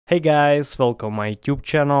Hey guys, welcome my YouTube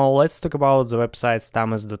channel. Let's talk about the website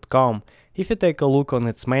Stammess.com. If you take a look on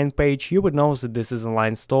its main page, you would know that this is an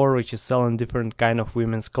online store which is selling different kind of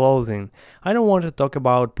women's clothing. I don't want to talk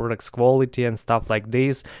about products quality and stuff like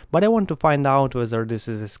this, but I want to find out whether this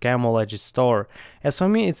is a scam or legit store. As for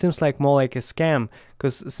me, it seems like more like a scam,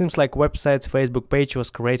 because it seems like website's Facebook page was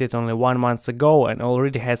created only 1 month ago and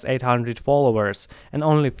already has 800 followers and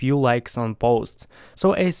only few likes on posts.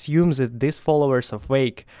 So I assume that these followers are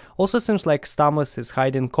fake. Also seems like Stammess is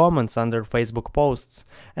hiding comments under Facebook posts.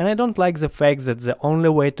 And I don't like the fact that the only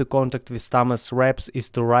way to contact with Stammess reps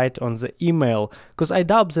is to write on the email, cause I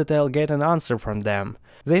doubt that I'll get an answer from them.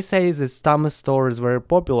 They say that Stammess store is very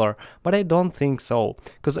popular, but I don't think so,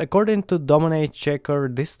 cause according to Dominate Checker,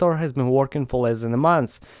 this store has been working for less than a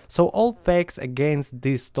month, so all facts against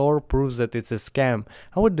this store proves that it's a scam.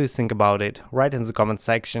 And what do you think about it? Write in the comment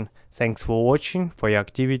section. Thanks for watching, for your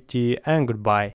activity, and goodbye.